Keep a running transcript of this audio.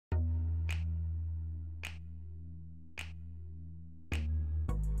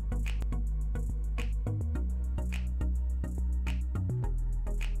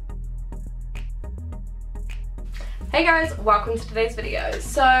Hey guys, welcome to today's video.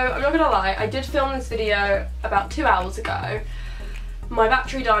 So, I'm not gonna lie, I did film this video about 2 hours ago. My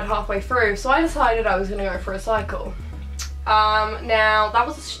battery died halfway through, so I decided I was gonna go for a cycle. Now, that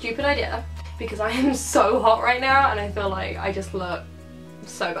was a stupid idea because I am so hot right now and I feel like I just look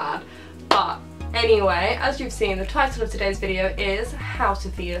so bad. But anyway, as you've seen, the title of today's video is How to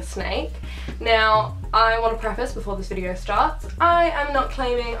Feed a Snake. Now, I want to preface before this video starts, I am not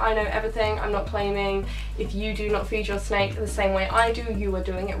claiming I know everything. I'm not claiming if you do not feed your snake the same way I do, you are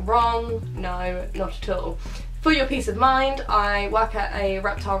doing it wrong. No, not at all. For your peace of mind, I work at a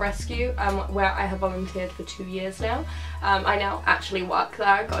reptile rescue where I have volunteered for 2 years now. I now actually work there,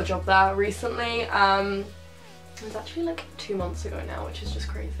 I got a job there recently. It was actually like 2 months ago now, which is just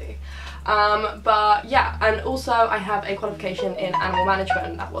crazy. But yeah, and also I have a qualification in animal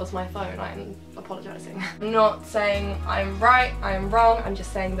management. That was my phone, I'm apologising. I'm not saying I'm right, I'm wrong, I'm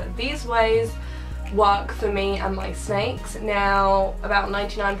just saying that these ways work for me and my snakes. Now, about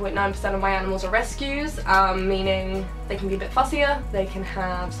 99.9% of my animals are rescues, meaning they can be a bit fussier, they can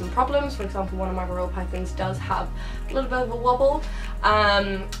have some problems. For example, one of my royal pythons does have a little bit of a wobble,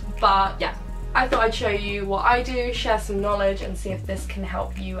 but yeah. I thought I'd show you what I do, share some knowledge and see if this can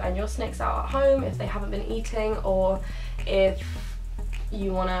help you and your snakes out at home if they haven't been eating, or if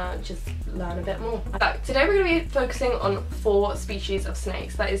you want to just learn a bit more. So today we're going to be focusing on 4 species of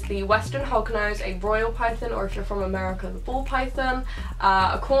snakes. That is the Western hognose, a royal python, or if you're from America, the ball python,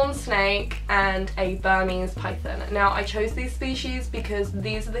 a corn snake, and a Burmese python. Now, I chose these species because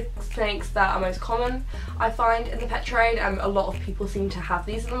these are the snakes that are most common, I find, in the pet trade, and a lot of people seem to have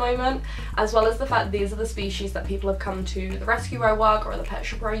these at the moment, as well as the fact these are the species that people have come to the rescue where I work, or the pet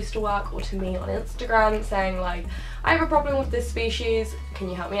shop where I used to work, or to me on Instagram saying like, I have a problem with this species, can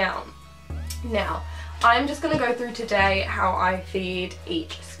you help me out? Now, I'm just going to go through today how I feed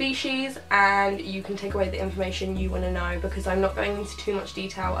each species, and you can take away the information you want to know, because I'm not going into too much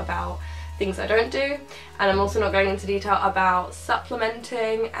detail about things I don't do, and I'm also not going into detail about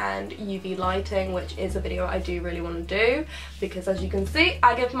supplementing and UV lighting, which is a video I do really want to do, because as you can see,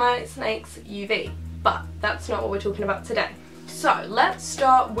 I give my snakes UV, but that's not what we're talking about today. So let's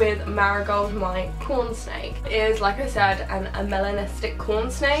start with Marigold, my corn snake. It is, like I said, a melanistic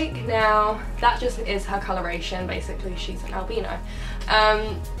corn snake. Now, that just is her coloration, basically she's an albino.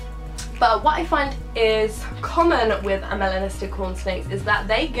 But what I find is common with a melanistic corn snakes is that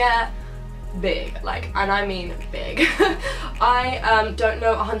they get big, and I mean big. I don't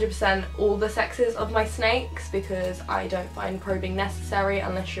know 100% all the sexes of my snakes because I don't find probing necessary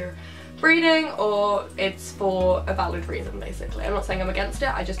unless you're breeding or it's for a valid reason, basically. I'm not saying I'm against it,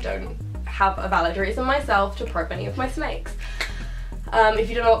 I just don't have a valid reason myself to probe any of my snakes. If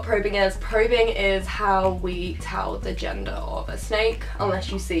you don't know what probing is how we tell the gender of a snake,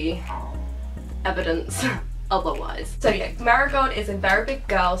 unless you see evidence otherwise. So yeah, Marigold is a very big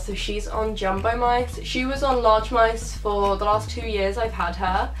girl, so she's on jumbo mice. She was on large mice for the last 2 years I've had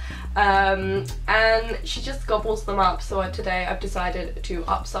her, and she just gobbles them up, so today I've decided to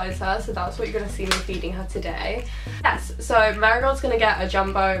upsize her, so that's what you're going to see me feeding her today. Yes, so Marigold's going to get a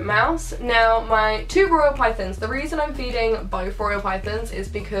jumbo mouse. Now, my 2 royal pythons, the reason I'm feeding both royal pythons is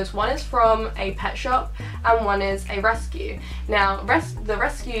because one is from a pet shop and one is a rescue. Now, the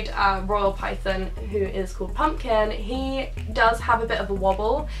rescued royal python, who is called Pumpkin, he does have a bit of a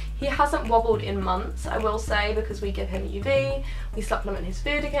wobble. He hasn't wobbled in months, I will say, because we give him UV, we supplement his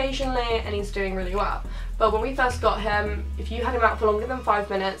food occasionally, and he's doing really well. But when we first got him, if you had him out for longer than 5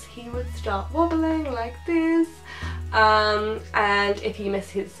 minutes, he would start wobbling like this. And if he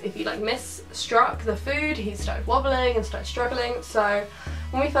misstruck the food, he started wobbling and started struggling. So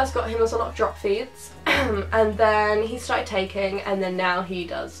when we first got him, there was a lot of drop feeds, and then he started taking, and then now he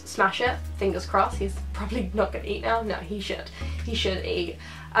does smash it. Fingers crossed. He's probably not going to eat now. No, he should eat.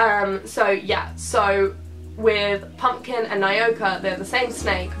 So yeah, so with Pumpkin and Nyoka, they're the same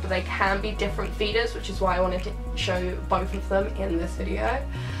snake, but they can be different feeders, which is why I wanted to show both of them in this video.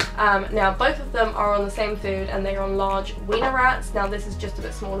 Now, both of them are on the same food, and they are on large wiener rats. Now, this is just a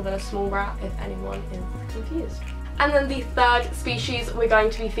bit smaller than a small rat, if anyone is confused. And then the 3rd species we're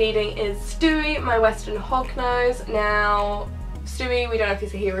going to be feeding is Stewie, my Western hognose. Now, Stewie, we don't know if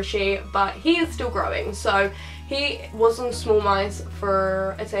he's a he or a she, but he is still growing. So he was on small mice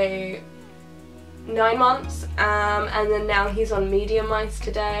for, I'd say, 9 months, and then now he's on medium mice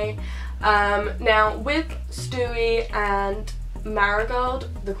today. Now, with Stewie and Marigold,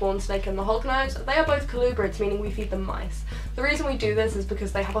 the corn snake and the hognose, they are both colubrids, meaning we feed them mice. The reason we do this is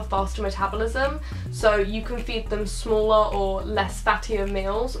because they have a faster metabolism, so you can feed them smaller or less fattier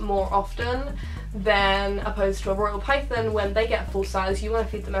meals more often than opposed to a royal python. When they get full size, you want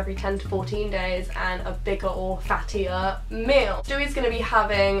to feed them every 10 to 14 days and a bigger or fattier meal. Stewie's going to be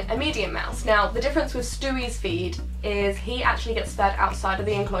having a medium mouse. Now the difference with Stewie's feed is he actually gets fed outside of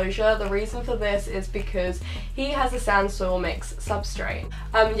the enclosure. The reason for this is because he has a sand soil mix substrate.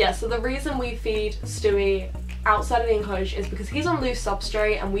 Yeah, so the reason we feed Stewie outside of the enclosure is because he's on loose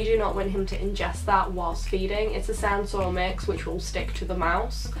substrate and we do not want him to ingest that whilst feeding. It's a sand soil mix which will stick to the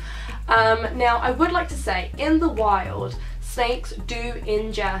mouse. Now I would like to say, in the wild, snakes do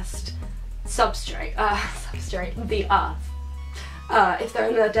ingest substrate, the earth. If they're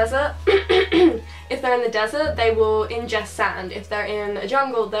in the desert, they will ingest sand. If they're in a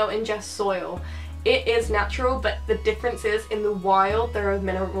jungle, they'll ingest soil. It is natural, but the difference is in the wild there are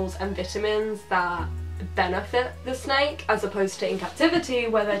minerals and vitamins that benefit the snake, as opposed to in captivity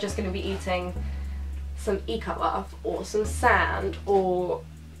where they're just going to be eating some eco earth or some sand or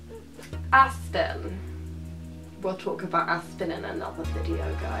aspen. We'll talk about aspen in another video,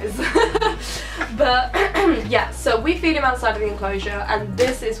 guys. But yeah, so we feed him outside of the enclosure and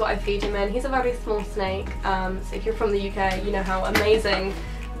this is what I feed him in. He's a very small snake, so if you're from the UK you know how amazing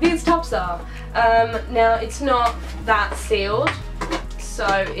these tops are. Now it's not that sealed, so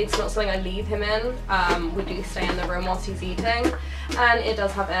it's not something I leave him in. We do stay in the room whilst he's eating, and it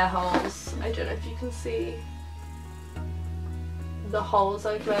does have air holes. I don't know if you can see the holes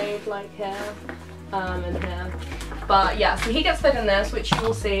I've made, like here and here. But yeah, so he gets fed in this, which you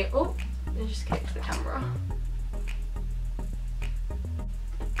will see. Oh, I just kicked the camera.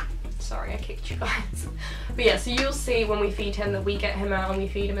 Sorry, I kicked you guys. But yeah, so you'll see when we feed him that we get him out and we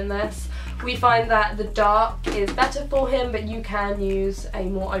feed him in this. We find that the dark is better for him, but you can use a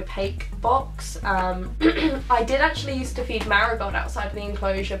more opaque box. I did actually used to feed Marigold outside of the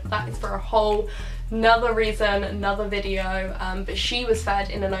enclosure, but that is for a whole another reason, another video, but she was fed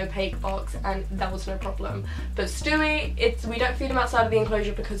in an opaque box and that was no problem. But Stewie, we don't feed him outside of the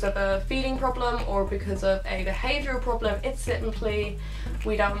enclosure because of a feeding problem or because of a behavioural problem. It's simply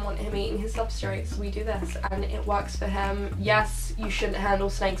we don't want him eating his substrate, so we do this and it works for him. Yes, you shouldn't handle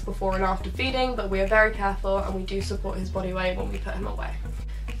snakes before and after feeding, but we are very careful and we do support his body weight when we put him away,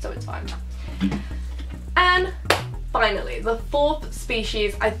 so it's fine. And finally, the fourth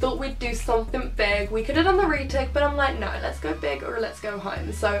species, I thought we'd do something big. We could have done the retic, but I'm like, no, let's go big or let's go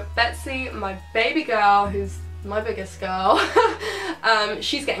home. So Betsy, my baby girl, who's my biggest girl,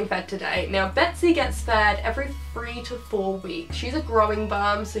 she's getting fed today. Now Betsy gets fed every 3 to 4 weeks. She's a growing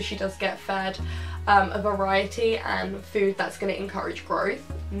bum, so she does get fed a variety and food that's going to encourage growth,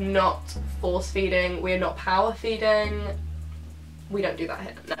 not force feeding. We're not power feeding. We don't do that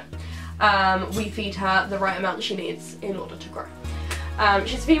here, no. We feed her the right amount she needs in order to grow.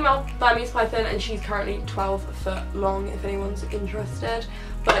 She's a female Burmese python and she's currently 12 foot long if anyone's interested.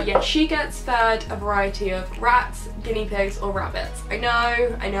 But yeah, she gets fed a variety of rats, guinea pigs or rabbits. I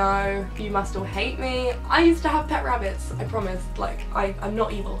know, you must all hate me. I used to have pet rabbits, I promise, like I'm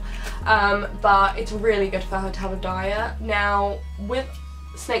not evil. But it's really good for her to have a diet. Now with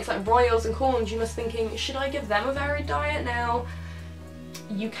snakes like royals and corns, you must be thinking, should I give them a varied diet? Now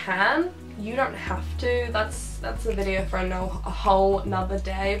you can, you don't have to. That's a video for a whole another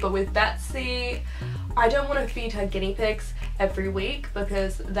day. But with Betsy, I don't want to feed her guinea pigs every week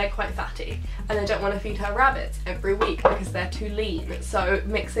because they're quite fatty, and I don't want to feed her rabbits every week because they're too lean. So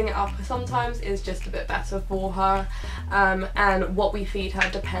mixing it up sometimes is just a bit better for her, and what we feed her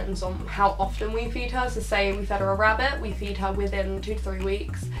depends on how often we feed her. So say we fed her a rabbit, we feed her within 2 to 3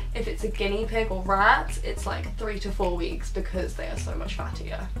 weeks. If it's a guinea pig or rat, it's like 3 to 4 weeks because they are so much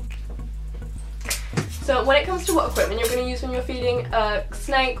fattier. So when it comes to what equipment you're going to use when you're feeding a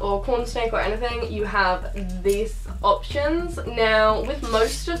snake or corn snake or anything, you have these options. Now with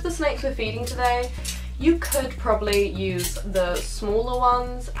most of the snakes we're feeding today, you could probably use the smaller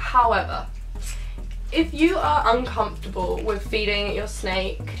ones. However, if you are uncomfortable with feeding your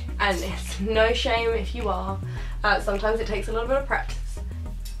snake, and it's no shame if you are, sometimes it takes a little bit of practice,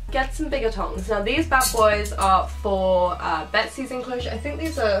 get some bigger tongs. Now these bad boys are for Betsy's enclosure. I think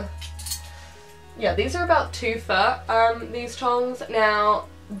these are, yeah, these are about 2 foot, these tongs. Now,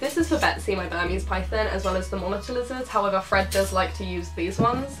 this is for Betsy, my Burmese python, as well as the monitor lizards. However, Fred does like to use these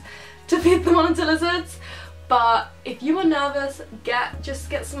ones to feed the monitor lizards. But if you are nervous, just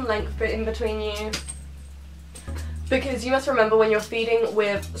get some length in between you. Because you must remember when you're feeding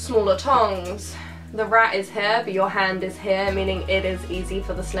with smaller tongs, the rat is here, but your hand is here, meaning it is easy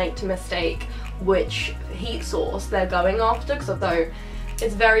for the snake to mistake which heat source they're going after, because although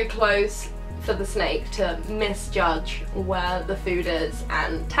it's very close for the snake to misjudge where the food is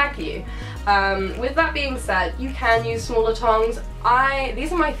and tag you. With that being said, you can use smaller tongs.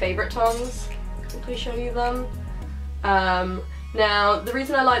 These are my favourite tongs. quickly show you them. Now, the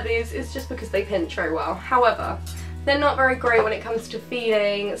reason I like these is just because they pinch very well. However, they're not very great when it comes to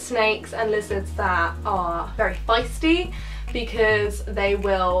feeding snakes and lizards that are very feisty, because they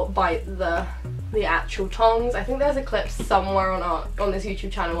will bite the actual tongs. I think there's a clip somewhere on this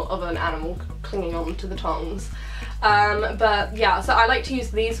YouTube channel of an animal clinging on to the tongs. But yeah, so I like to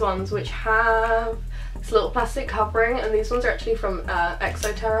use these ones, which have this little plastic covering, and these ones are actually from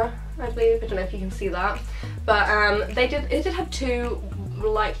Exoterra, I believe. I don't know if you can see that, but it did have two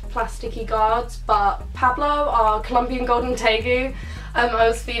like plasticky guards, but Pablo, our Colombian golden tegu, I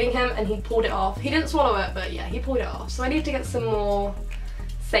was feeding him and he pulled it off. He didn't swallow it, but yeah, he pulled it off. So I need to get some more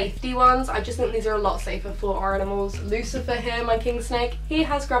safety ones. I just think these are a lot safer for our animals. Lucifer here, my king snake, he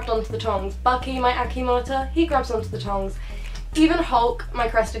has grabbed onto the tongs. Bucky, my Akimota, he grabs onto the tongs. Even Hulk, my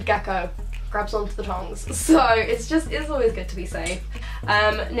crested gecko, grabs onto the tongs. So it's always good to be safe.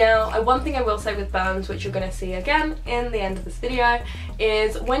 Now, one thing I will say with burns, which you're going to see again in the end of this video,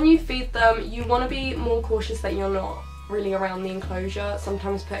 is when you feed them, you want to be more cautious that you're not really around the enclosure.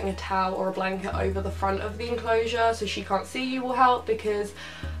 Sometimes putting a towel or a blanket over the front of the enclosure so she can't see you will help, because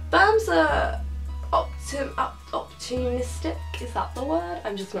burns are opportunistic, is that the word?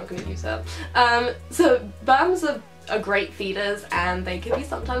 I'm just not going to use it. So burns are great feeders and they can be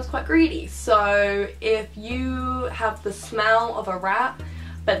sometimes quite greedy. So if you have the smell of a rat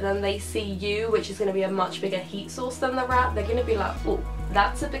but then they see you, which is going to be a much bigger heat source than the rat, they're going to be like, oh,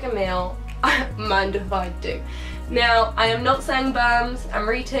 that's a bigger meal, mind if I do. Now, I am not saying burms and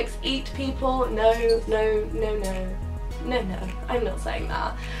retics eat people, no, I'm not saying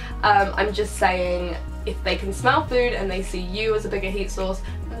that. I'm just saying if they can smell food and they see you as a bigger heat source,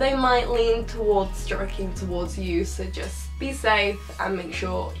 they might lean towards stroking towards you, so just be safe and make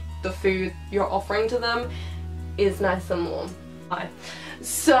sure the food you're offering to them is nice and warm.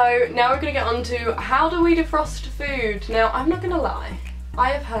 So now we're going to get on to how do we defrost food. Now, I'm not going to lie,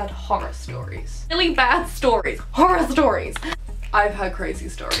 I have heard horror stories. Really bad stories. Horror stories. I've heard crazy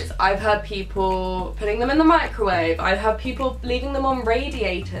stories. I've heard people putting them in the microwave. I've heard people leaving them on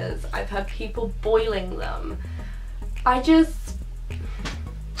radiators. I've heard people boiling them.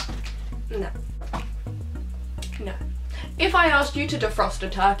 No. If I asked you to defrost a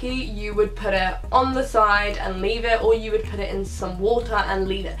turkey, you would put it on the side and leave it, or you would put it in some water and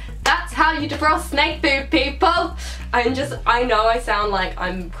leave it. That's how you defrost snake food, people! I know I sound like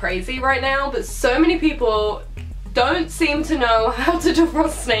I'm crazy right now, but so many people don't seem to know how to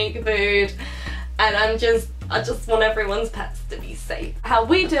defrost snake food, and I just want everyone's pets to be safe. How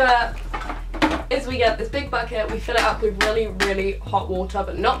we do it is we get this big bucket, we fill it up with really, really hot water,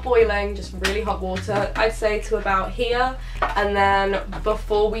 but not boiling, just really hot water. I'd say to about here, and then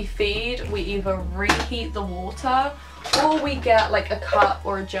before we feed, we either reheat the water, or we get like a cup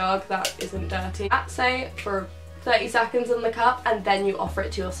or a jug that isn't dirty. I'd say for 30 seconds in the cup, and then you offer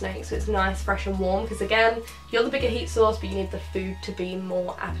it to your snake so it's nice, fresh and warm, because again, you're the bigger heat source, but you need the food to be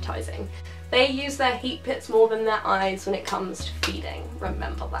more appetizing. They use their heat pits more than their eyes when it comes to feeding,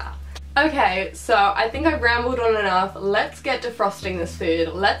 remember that. Okay, so I think I've rambled on enough. Let's get defrosting this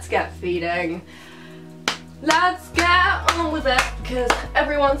food. Let's get feeding. Let's get on with it, because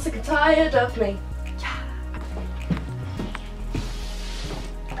everyone's sick and tired of me.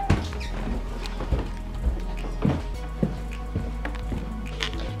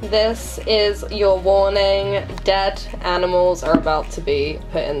 This is your warning. Dead animals are about to be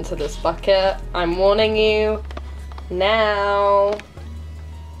put into this bucket. I'm warning you now.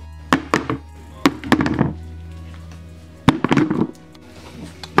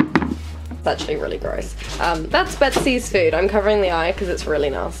 It's actually really gross. That's Betsy's food. I'm covering the eye because it's really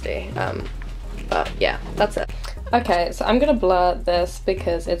nasty. But yeah, that's it. Okay, so I'm gonna blur this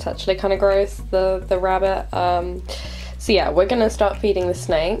because it's actually kind of gross, the rabbit. So yeah, we're gonna start feeding the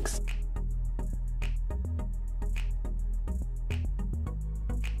snakes.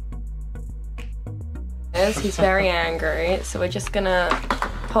 He's very angry, so we're just gonna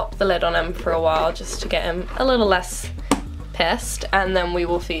pop the lid on him for a while just to get him a little less pissed, and then we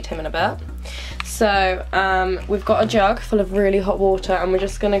will feed him in a bit. So we've got a jug full of really hot water, and we're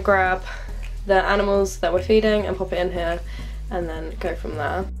just gonna grab the animals that we're feeding and pop it in here and then go from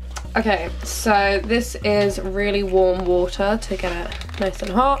there. Okay, so this is really warm water to get it nice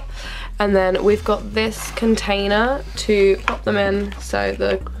and hot, and then we've got this container to pop them in so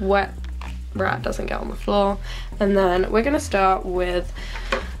the wet rat doesn't get on the floor, and then we're gonna start with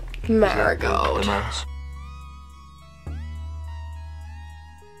Marigold.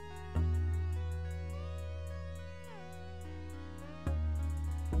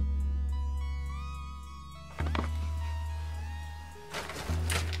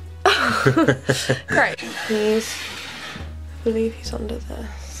 Great. I believe he's under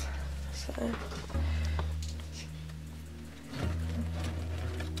this. So.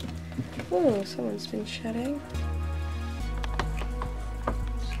 Oh, someone's been shedding.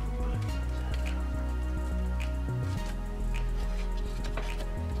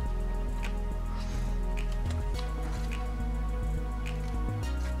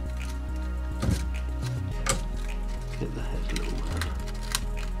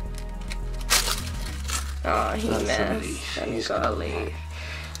 Oh, he missed and he got a leaf.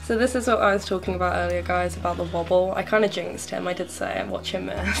 So this is what I was talking about earlier, guys, about the wobble. I kind of jinxed him. I did say watch him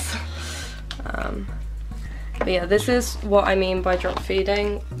miss. But yeah, this is what I mean by drop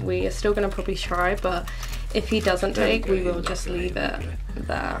feeding. We are still going to probably try, but if he doesn't take, we will just leave it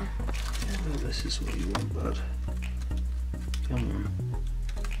there. This is what you want, bud. Come on.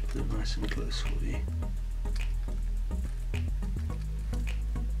 Put it nice and close for you.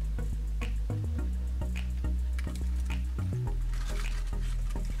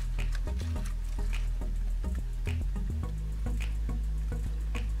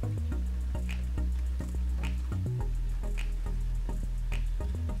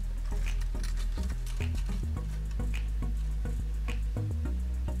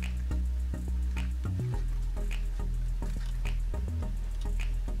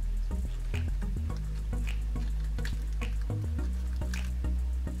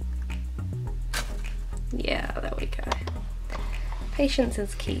 Yeah, there we go. Patience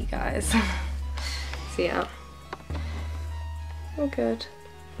is key, guys. So yeah. All good.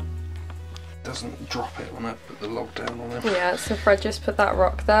 Doesn't drop it when I put the log down on him. Yeah, so Fred just put that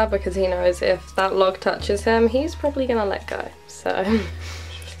rock there because he knows if that log touches him, he's probably gonna let go. So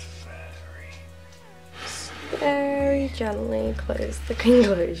very gently close the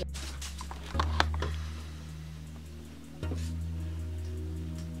enclosure.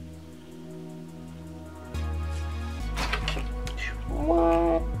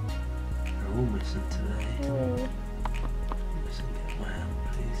 What? They're all missing today. Mm. Listen, get my hand,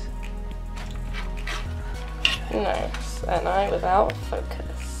 please. Nice, and I without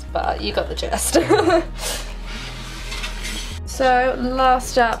focus, but you got the gist. So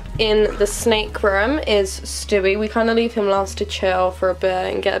last up in the snake room is Stewie. We kind of leave him last to chill for a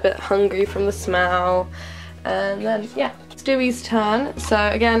bit and get a bit hungry from the smell, and then yeah, Stewie's turn. So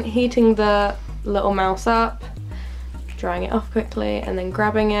again, heating the little mouse up, drying it off quickly, and then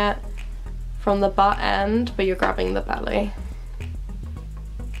grabbing it from the butt end, but you're grabbing the belly.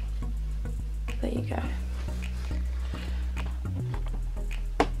 There you go.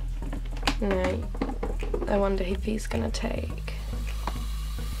 Now, I wonder if he's gonna take.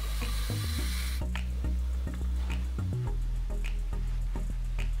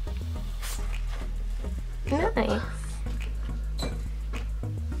 Nice.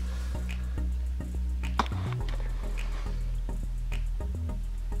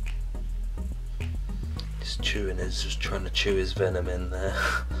 Chewing is just trying to chew his venom in there.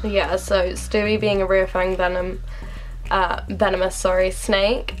 Yeah, so Stewie being a rear fang venomous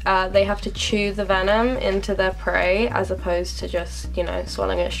snake, they have to chew the venom into their prey as opposed to just, you know,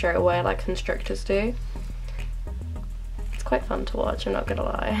 swallowing it straight away like constrictors do. It's quite fun to watch, I'm not gonna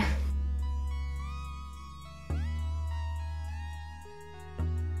lie.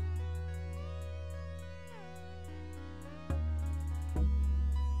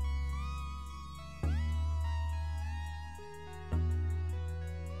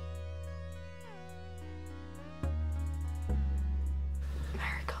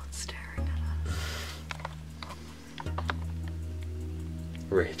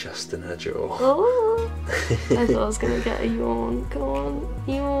 Readjusting her jaw. Oh, I thought I was gonna get a yawn. Come on,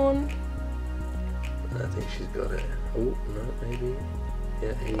 yawn. I think she's got it. Oh, no, maybe.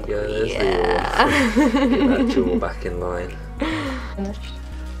 Yeah, here you go. There's the yawn. Get that jaw back in line. Finished?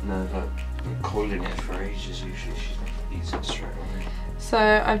 No, like, I'm coiling it for ages. Usually she eats it straight away. So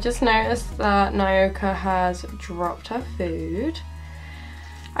I've just noticed that Nyoka has dropped her food.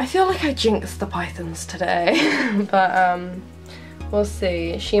 I feel like I jinxed the pythons today, but we'll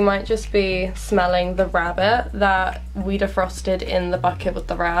see. She might just be smelling the rabbit that we defrosted in the bucket with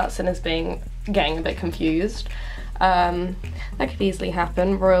the rats and is getting a bit confused. That could easily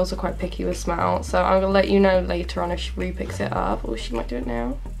happen. Royals are quite picky with smell, so I'm gonna let you know later on if she repicks it up, or she might do it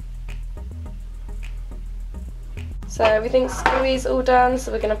now. So everything's Stewie's all done,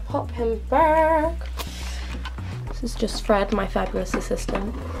 so we're gonna pop him back. This is just Fred, my fabulous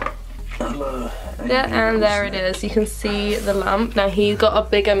assistant. Hello. Yeah, and there it is. You can see the lump. Now he got a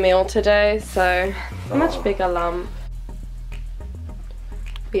bigger meal today, so a much bigger lump.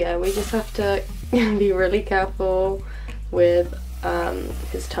 But yeah, we just have to be really careful with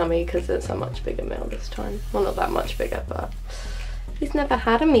his tummy because it's a much bigger male this time. Well, not that much bigger, but he's never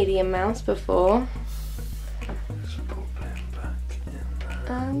had a medium mouse before. Just pop him back in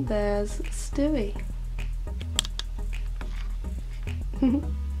there. And there's Stewie.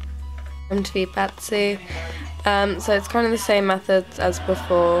 I'm to be Betsy. So it's kind of the same methods as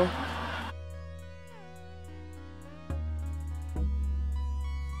before.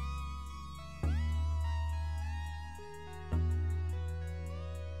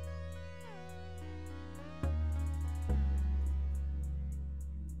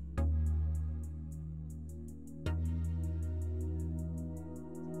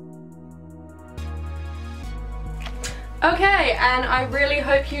 Okay, and I really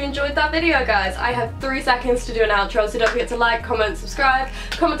hope you enjoyed that video, guys. I have 3 seconds to do an outro, so don't forget to like, comment, subscribe,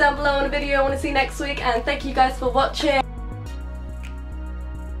 comment down below on a video I want to see next week, and thank you guys for watching.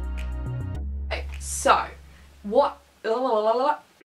 Okay, so, what?